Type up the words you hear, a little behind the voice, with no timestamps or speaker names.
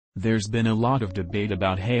There's been a lot of debate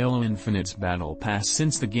about Halo Infinite's Battle Pass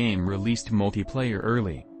since the game released multiplayer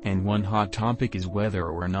early, and one hot topic is whether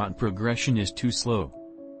or not progression is too slow.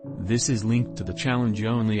 This is linked to the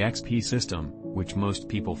challenge-only XP system, which most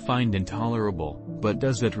people find intolerable, but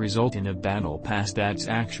does that result in a Battle Pass that's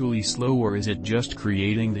actually slow, or is it just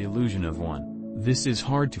creating the illusion of one? This is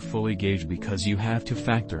hard to fully gauge because you have to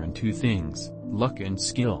factor in two things: luck and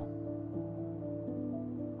skill.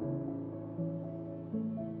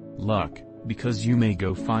 Luck, because you may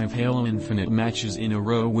go 5 Halo Infinite matches in a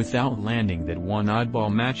row without landing that one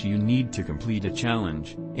oddball match you need to complete a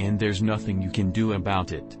challenge, and there's nothing you can do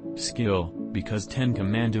about it. Skill, because 10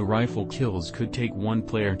 Commando Rifle kills could take one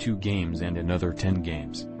player 2 games and another 10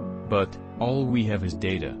 games. But, all we have is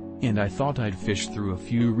data, and I thought I'd fish through a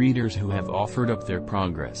few readers who have offered up their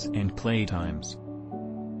progress and playtimes.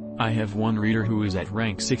 I have one reader who is at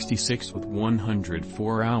rank 66 with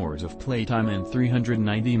 104 hours of playtime and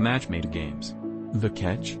 390 matchmade games. The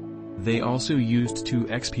catch? They also used 2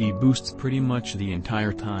 XP boosts pretty much the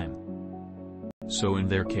entire time. So in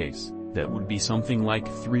their case, that would be something like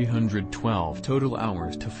 312 total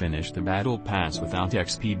hours to finish the Battle Pass without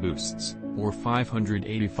XP boosts, or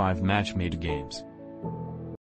 585 matchmade games.